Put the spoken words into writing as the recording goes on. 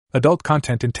Adult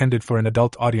content intended for an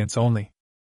adult audience only.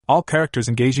 All characters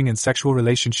engaging in sexual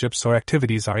relationships or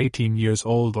activities are 18 years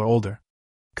old or older.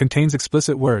 Contains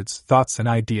explicit words, thoughts, and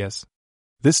ideas.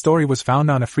 This story was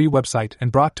found on a free website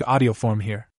and brought to audio form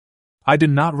here. I did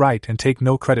not write and take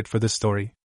no credit for this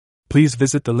story. Please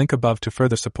visit the link above to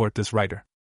further support this writer.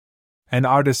 An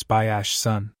Artist by Ash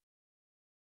Sun.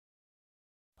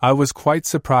 I was quite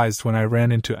surprised when I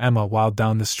ran into Emma while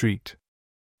down the street.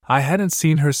 I hadn't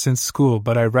seen her since school,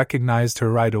 but I recognized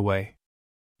her right away.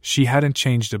 She hadn't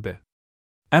changed a bit.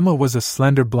 Emma was a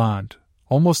slender blonde,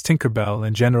 almost Tinkerbell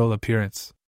in general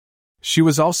appearance. She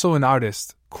was also an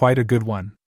artist, quite a good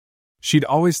one. She'd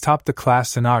always topped the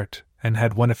class in art and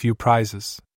had won a few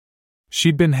prizes.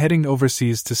 She'd been heading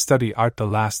overseas to study art the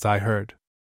last I heard.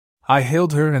 I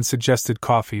hailed her and suggested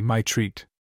coffee, my treat.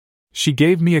 She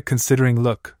gave me a considering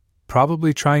look,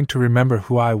 probably trying to remember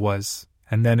who I was,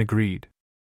 and then agreed.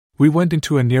 We went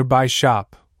into a nearby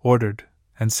shop, ordered,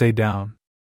 and sat down.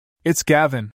 "It's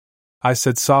Gavin," I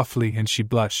said softly, and she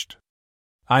blushed.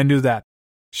 "I knew that,"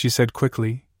 she said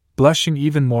quickly, blushing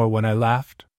even more when I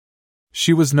laughed.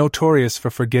 She was notorious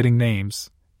for forgetting names,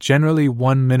 generally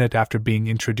 1 minute after being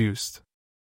introduced.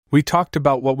 We talked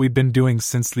about what we'd been doing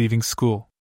since leaving school.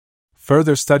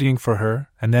 Further studying for her,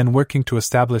 and then working to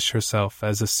establish herself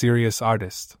as a serious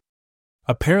artist.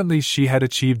 Apparently she had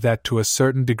achieved that to a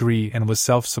certain degree and was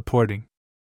self-supporting.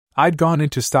 I'd gone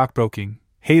into stockbroking,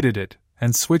 hated it,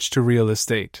 and switched to real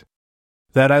estate.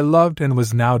 That I loved and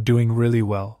was now doing really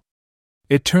well.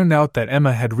 It turned out that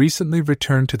Emma had recently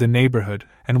returned to the neighborhood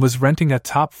and was renting a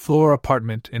top-floor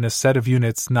apartment in a set of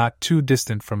units not too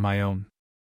distant from my own.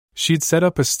 She'd set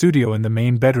up a studio in the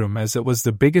main bedroom as it was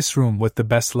the biggest room with the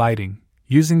best lighting,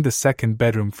 using the second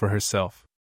bedroom for herself.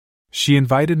 She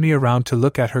invited me around to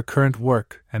look at her current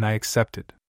work, and I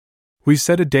accepted. We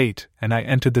set a date, and I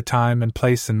entered the time and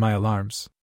place in my alarms.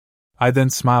 I then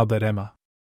smiled at Emma.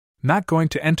 "Not going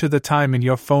to enter the time in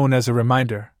your phone as a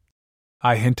reminder?"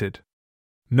 I hinted.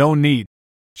 "No need,"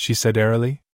 she said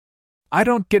airily. "I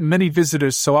don't get many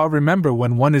visitors, so I'll remember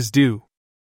when one is due."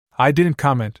 I didn't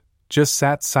comment, just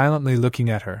sat silently looking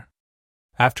at her.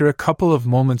 After a couple of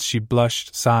moments she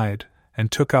blushed, sighed, and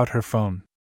took out her phone.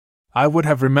 "I would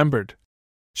have remembered,"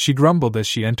 she grumbled as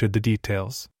she entered the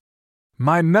details.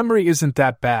 "My memory isn't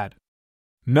that bad."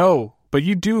 "No, but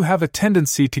you do have a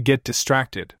tendency to get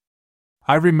distracted.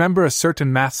 I remember a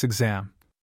certain maths exam."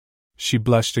 She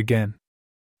blushed again.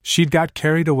 She'd got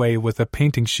carried away with a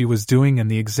painting she was doing, and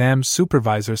the exam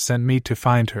supervisor sent me to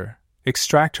find her,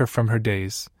 extract her from her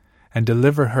daze, and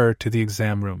deliver her to the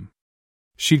exam room.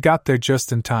 She got there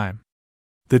just in time.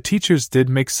 The teachers did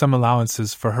make some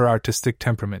allowances for her artistic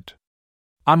temperament.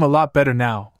 "I'm a lot better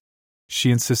now,"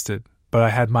 she insisted, but I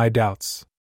had my doubts.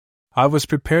 I was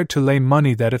prepared to lay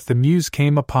money that if the muse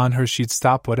came upon her she'd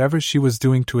stop whatever she was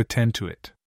doing to attend to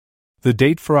it. The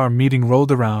date for our meeting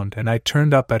rolled around and I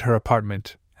turned up at her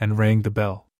apartment and rang the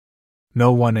bell.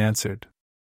 No one answered.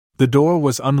 The door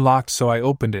was unlocked, so I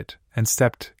opened it and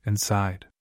stepped inside.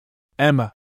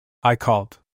 "Emma," I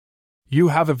called. "You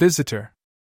have a visitor."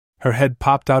 Her head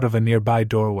popped out of a nearby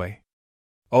doorway.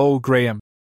 "Oh, Graham,"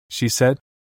 she said.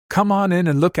 "Come on in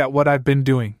and look at what I've been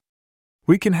doing.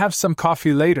 We can have some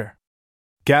coffee later."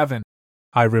 "Gavin,"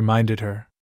 I reminded her.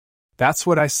 "That's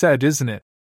what I said, isn't it?"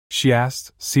 she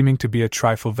asked, seeming to be a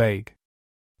trifle vague.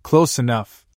 "Close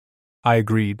enough," I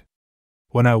agreed.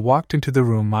 When I walked into the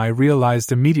room I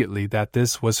realized immediately that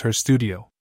this was her studio.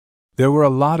 There were a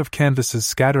lot of canvases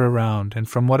scattered around, and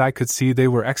from what I could see they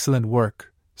were excellent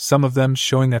work, some of them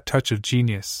showing a touch of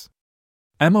genius.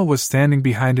 Emma was standing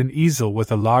behind an easel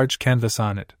with a large canvas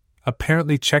on it,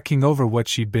 apparently checking over what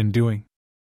she'd been doing.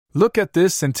 "Look at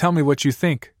this and tell me what you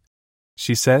think,"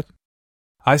 she said.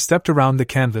 I stepped around the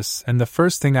canvas, and the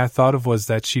first thing I thought of was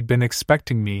that she'd been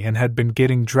expecting me and had been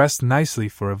getting dressed nicely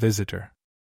for a visitor.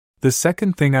 The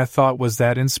second thing I thought was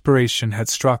that inspiration had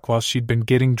struck while she'd been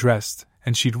getting dressed,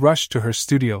 and she'd rushed to her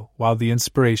studio while the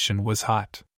inspiration was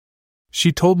hot.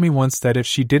 She told me once that if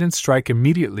she didn't strike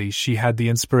immediately she had the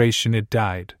inspiration, it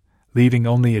died, leaving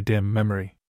only a dim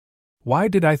memory. Why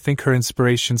did I think her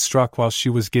inspiration struck while she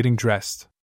was getting dressed?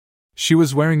 She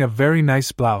was wearing a very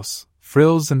nice blouse,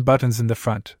 frills and buttons in the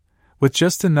front, with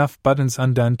just enough buttons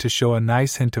undone to show a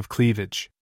nice hint of cleavage.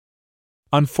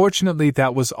 Unfortunately,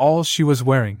 that was all she was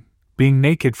wearing, being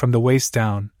naked from the waist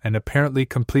down and apparently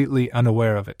completely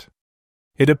unaware of it.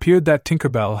 It appeared that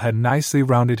Tinkerbell had nicely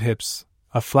rounded hips,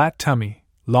 a flat tummy,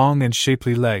 long and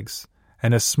shapely legs,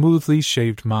 and a smoothly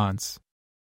shaved mons.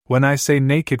 When I say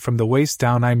naked from the waist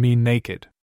down, I mean naked.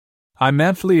 I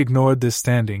manfully ignored this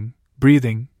standing,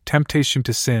 breathing temptation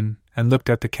to sin and looked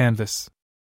at the canvas.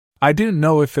 I didn't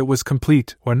know if it was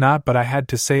complete or not, but I had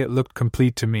to say it looked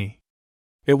complete to me.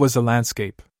 It was a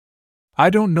landscape. I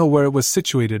don't know where it was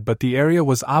situated, but the area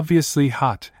was obviously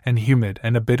hot and humid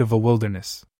and a bit of a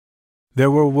wilderness. There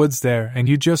were woods there, and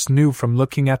you just knew from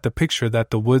looking at the picture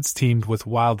that the woods teemed with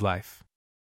wildlife.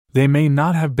 They may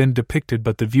not have been depicted,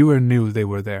 but the viewer knew they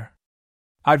were there.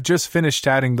 I've just finished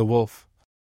adding the wolf,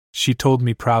 she told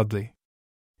me proudly.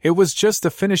 It was just the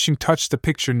finishing touch the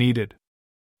picture needed.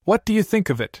 What do you think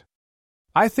of it?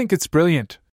 I think it's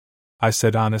brilliant, I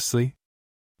said honestly.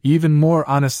 Even more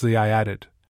honestly, I added.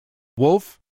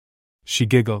 Wolf? She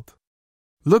giggled.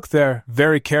 Look there,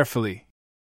 very carefully,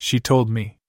 she told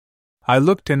me. I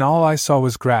looked and all I saw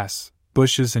was grass,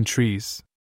 bushes and trees.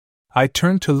 I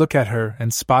turned to look at her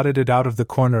and spotted it out of the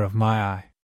corner of my eye.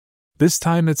 This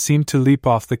time it seemed to leap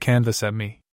off the canvas at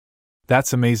me.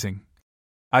 That's amazing,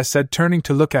 I said, turning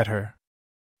to look at her.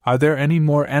 Are there any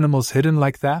more animals hidden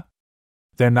like that?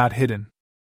 They're not hidden.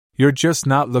 You're just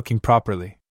not looking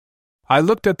properly. I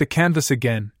looked at the canvas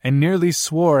again and nearly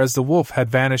swore as the wolf had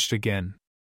vanished again.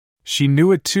 She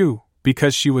knew it too,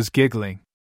 because she was giggling.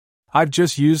 I've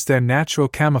just used their natural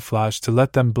camouflage to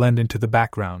let them blend into the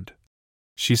background,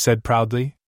 she said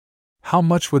proudly. How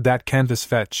much would that canvas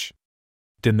fetch?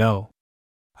 Dunno.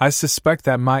 I suspect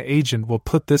that my agent will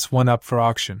put this one up for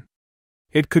auction.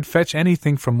 It could fetch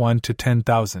anything from 1 to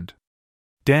 10,000.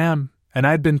 Damn, and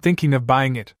I'd been thinking of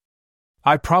buying it.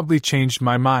 I probably changed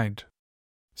my mind.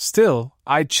 Still,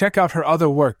 I'd check out her other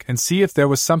work and see if there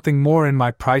was something more in my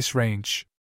price range.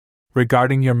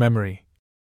 Regarding your memory,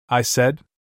 I said.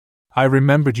 I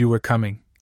remembered you were coming,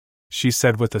 she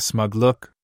said with a smug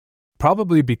look.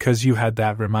 Probably because you had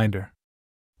that reminder.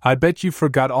 I bet you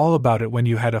forgot all about it when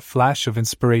you had a flash of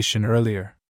inspiration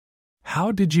earlier.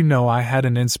 How did you know I had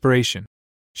an inspiration?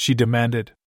 She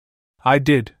demanded. I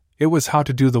did, it was how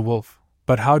to do the wolf,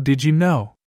 but how did you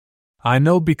know? I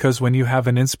know because when you have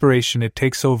an inspiration it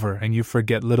takes over and you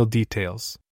forget little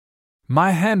details.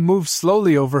 My hand moved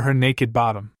slowly over her naked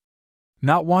bottom.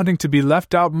 Not wanting to be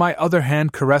left out, my other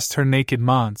hand caressed her naked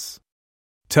mons.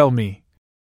 Tell me,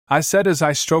 I said as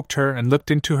I stroked her and looked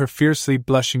into her fiercely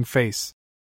blushing face.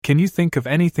 Can you think of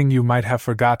anything you might have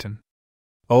forgotten?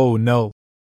 Oh no,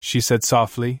 she said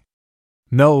softly.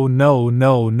 No, no,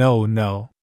 no, no, no.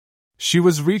 She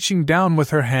was reaching down with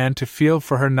her hand to feel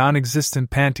for her non-existent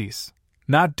panties,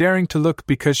 not daring to look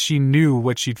because she knew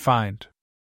what she'd find.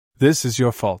 This is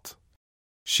your fault,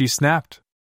 she snapped.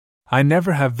 I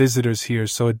never have visitors here,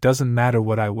 so it doesn't matter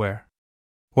what I wear.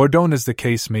 Or don't, as the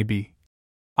case may be.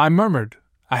 I murmured,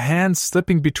 a hand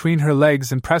slipping between her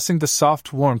legs and pressing the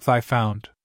soft warmth I found.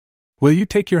 Will you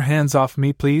take your hands off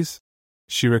me, please?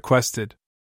 She requested.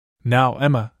 Now,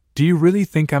 Emma, do you really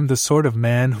think I'm the sort of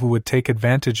man who would take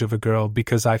advantage of a girl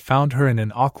because I found her in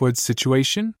an awkward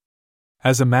situation?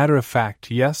 As a matter of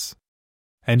fact, yes.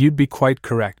 And you'd be quite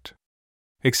correct.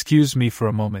 Excuse me for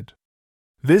a moment.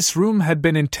 This room had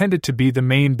been intended to be the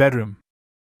main bedroom.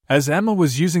 As Emma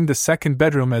was using the second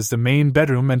bedroom as the main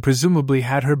bedroom and presumably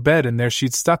had her bed in there,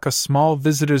 she'd stuck a small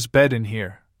visitor's bed in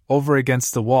here, over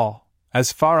against the wall,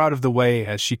 as far out of the way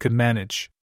as she could manage.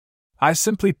 I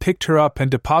simply picked her up and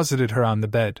deposited her on the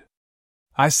bed.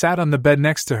 I sat on the bed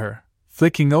next to her,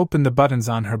 flicking open the buttons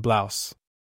on her blouse.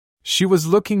 She was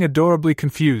looking adorably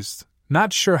confused,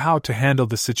 not sure how to handle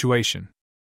the situation.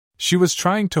 She was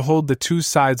trying to hold the two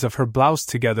sides of her blouse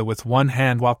together with one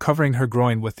hand while covering her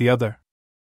groin with the other.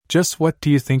 Just what do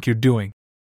you think you're doing?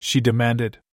 She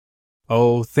demanded.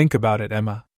 Oh, think about it,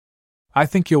 Emma. I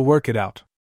think you'll work it out.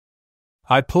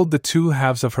 I pulled the two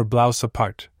halves of her blouse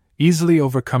apart, easily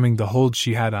overcoming the hold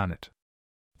she had on it.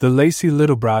 The lacy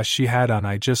little bra she had on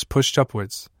I just pushed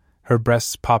upwards, her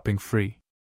breasts popping free.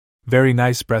 Very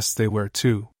nice breasts they were,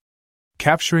 too.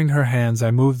 Capturing her hands,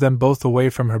 I moved them both away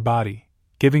from her body,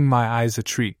 giving my eyes a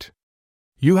treat.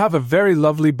 You have a very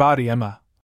lovely body, Emma,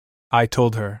 I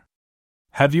told her.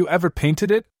 Have you ever painted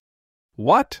it?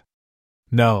 What?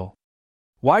 No.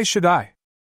 Why should I?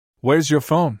 Where's your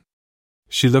phone?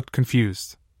 She looked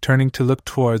confused, turning to look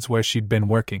towards where she'd been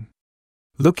working.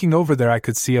 Looking over there, I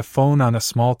could see a phone on a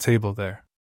small table there.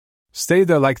 Stay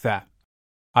there like that,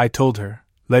 I told her,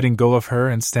 letting go of her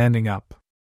and standing up.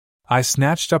 I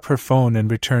snatched up her phone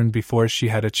and returned before she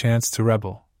had a chance to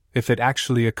rebel, if it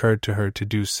actually occurred to her to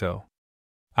do so.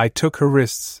 I took her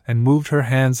wrists and moved her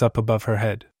hands up above her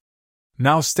head.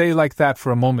 Now stay like that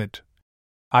for a moment,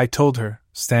 I told her,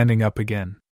 standing up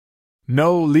again.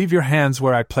 No, leave your hands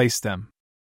where I placed them.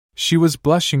 She was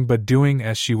blushing but doing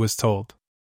as she was told.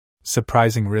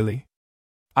 Surprising, really.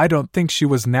 I don't think she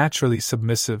was naturally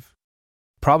submissive.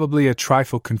 Probably a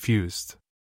trifle confused.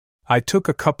 I took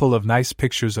a couple of nice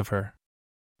pictures of her.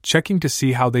 Checking to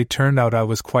see how they turned out, I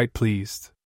was quite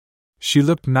pleased. She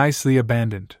looked nicely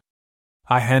abandoned.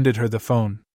 I handed her the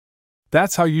phone.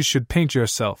 "That's how you should paint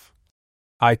yourself,"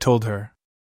 I told her.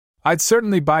 "I'd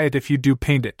certainly buy it if you do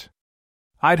paint it.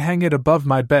 I'd hang it above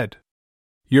my bed."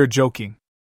 "You're joking.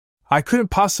 I couldn't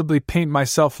possibly paint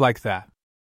myself like that.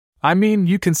 I mean,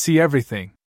 you can see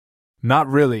everything." "Not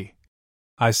really,"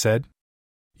 I said.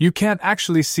 "You can't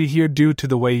actually see here due to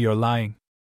the way you're lying.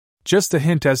 Just a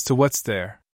hint as to what's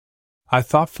there." I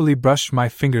thoughtfully brushed my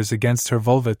fingers against her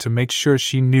vulva to make sure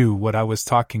she knew what I was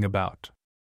talking about.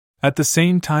 At the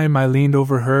same time, I leaned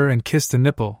over her and kissed a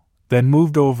nipple, then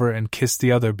moved over and kissed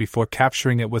the other before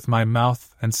capturing it with my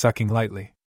mouth and sucking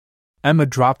lightly. Emma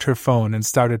dropped her phone and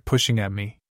started pushing at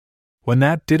me. When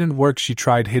that didn't work, she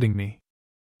tried hitting me.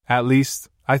 At least,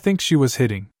 I think she was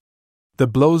hitting. The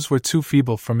blows were too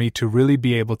feeble for me to really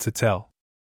be able to tell.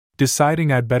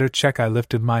 Deciding I'd better check, I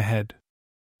lifted my head.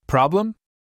 "Problem?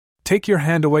 Take your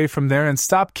hand away from there and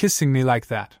stop kissing me like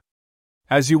that."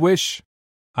 "As you wish,"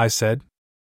 I said.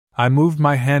 I moved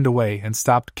my hand away and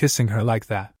stopped kissing her like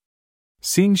that.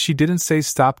 Seeing she didn't say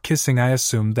stop kissing, I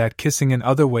assumed that kissing in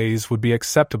other ways would be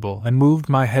acceptable and moved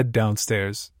my head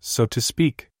downstairs, so to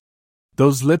speak.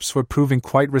 Those lips were proving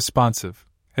quite responsive,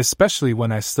 especially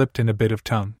when I slipped in a bit of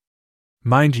tongue.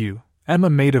 Mind you, Emma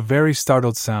made a very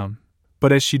startled sound,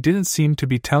 but as she didn't seem to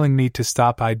be telling me to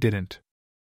stop, I didn't.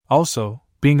 Also,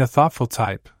 being a thoughtful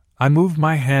type, I moved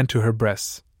my hand to her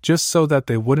breasts, just so that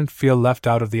they wouldn't feel left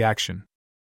out of the action.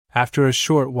 After a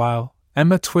short while,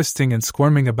 Emma twisting and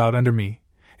squirming about under me,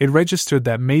 it registered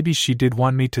that maybe she did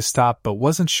want me to stop but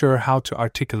wasn't sure how to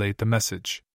articulate the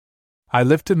message. I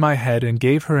lifted my head and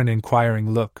gave her an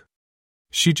inquiring look.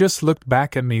 She just looked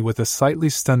back at me with a slightly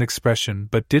stunned expression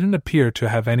but didn't appear to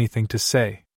have anything to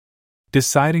say.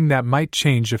 Deciding that might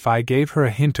change if I gave her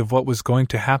a hint of what was going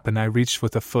to happen, I reached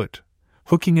with a foot,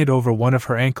 hooking it over one of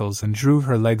her ankles, and drew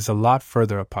her legs a lot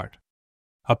further apart.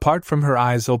 Apart from her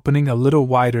eyes opening a little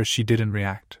wider, she didn't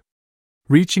react.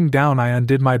 Reaching down, I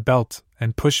undid my belt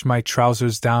and pushed my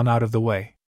trousers down out of the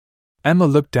way. Emma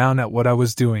looked down at what I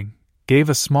was doing, gave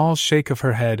a small shake of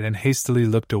her head, and hastily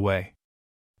looked away.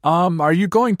 Are you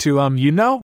going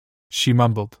to, she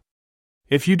mumbled.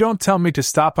 "If you don't tell me to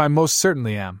stop, I most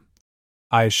certainly am,"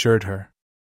 I assured her.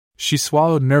 She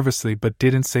swallowed nervously but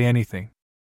didn't say anything.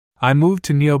 I moved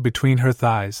to kneel between her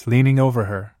thighs, leaning over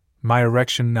her, my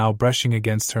erection now brushing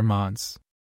against her mons.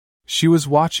 She was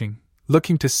watching,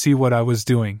 looking to see what I was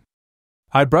doing.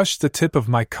 I brushed the tip of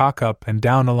my cock up and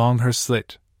down along her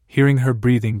slit, hearing her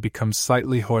breathing become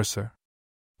slightly hoarser.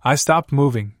 I stopped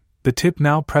moving, the tip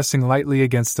now pressing lightly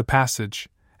against the passage,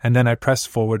 and then I pressed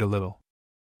forward a little.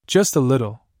 Just a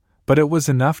little, but it was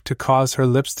enough to cause her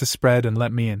lips to spread and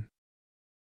let me in.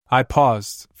 I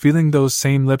paused, feeling those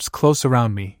same lips close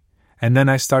around me, and then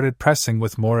I started pressing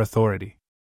with more authority.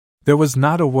 There was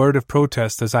not a word of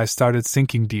protest as I started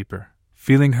sinking deeper,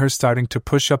 feeling her starting to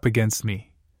push up against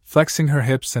me, flexing her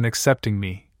hips and accepting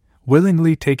me,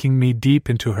 willingly taking me deep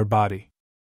into her body.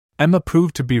 Emma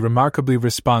proved to be remarkably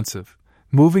responsive,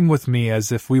 moving with me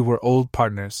as if we were old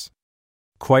partners.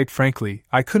 Quite frankly,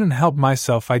 I couldn't help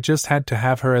myself, I just had to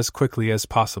have her as quickly as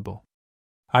possible.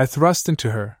 I thrust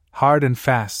into her, hard and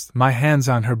fast, my hands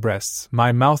on her breasts,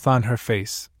 my mouth on her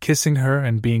face, kissing her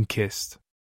and being kissed.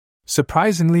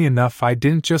 Surprisingly enough, I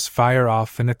didn't just fire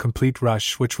off in a complete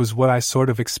rush, which was what I sort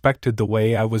of expected the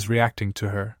way I was reacting to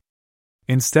her.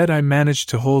 Instead, I managed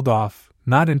to hold off,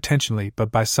 not intentionally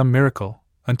but by some miracle,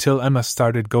 until Emma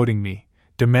started goading me,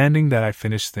 demanding that I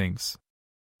finish things.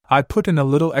 I put in a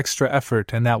little extra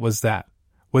effort, and that was that,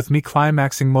 with me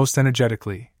climaxing most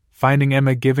energetically, finding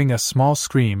Emma giving a small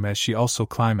scream as she also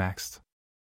climaxed.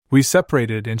 We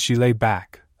separated and she lay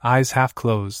back, eyes half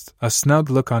closed, a snug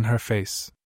look on her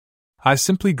face. I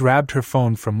simply grabbed her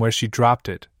phone from where she dropped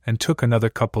it and took another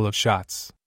couple of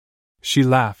shots. She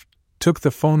laughed, took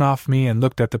the phone off me and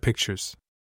looked at the pictures.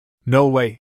 "No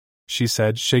way," she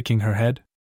said, shaking her head.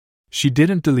 She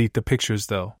didn't delete the pictures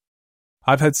though.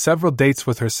 I've had several dates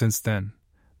with her since then,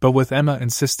 but with Emma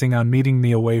insisting on meeting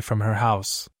me away from her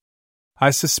house,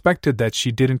 I suspected that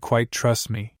she didn't quite trust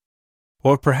me.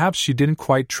 Or perhaps she didn't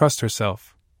quite trust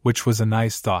herself, which was a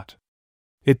nice thought.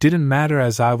 It didn't matter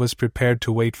as I was prepared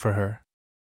to wait for her.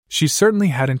 She certainly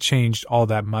hadn't changed all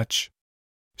that much.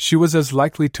 She was as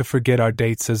likely to forget our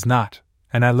dates as not,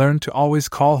 and I learned to always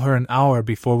call her an hour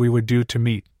before we were due to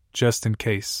meet, just in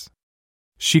case.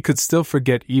 She could still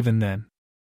forget even then.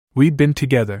 We'd been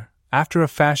together, after a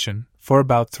fashion, for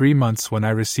about 3 months when I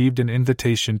received an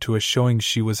invitation to a showing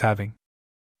she was having.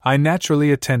 I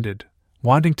naturally attended,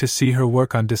 wanting to see her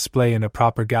work on display in a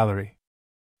proper gallery.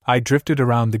 I drifted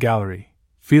around the gallery,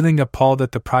 feeling appalled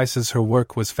at the prices her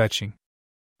work was fetching.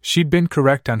 She'd been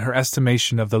correct on her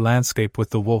estimation of the landscape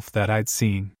with the wolf that I'd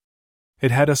seen.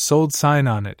 It had a sold sign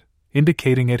on it,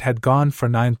 indicating it had gone for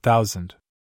 $9,000.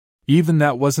 Even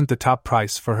that wasn't the top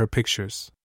price for her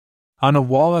pictures. On a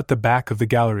wall at the back of the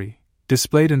gallery,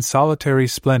 displayed in solitary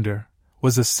splendor,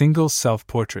 was a single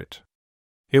self-portrait.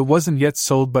 It wasn't yet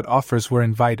sold, but offers were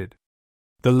invited.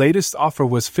 The latest offer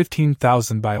was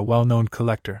 $15,000 by a well-known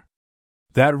collector.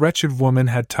 That wretched woman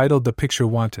had titled the picture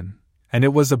Wanton, and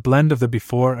it was a blend of the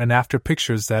before and after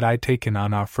pictures that I'd taken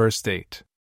on our first date.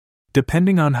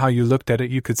 Depending on how you looked at it,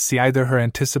 you could see either her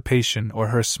anticipation or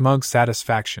her smug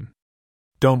satisfaction.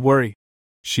 "Don't worry,"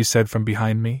 she said from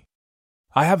behind me.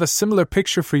 "I have a similar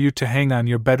picture for you to hang on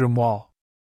your bedroom wall."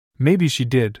 Maybe she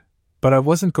did, but I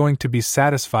wasn't going to be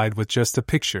satisfied with just a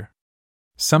picture.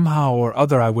 Somehow or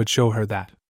other I would show her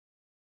that.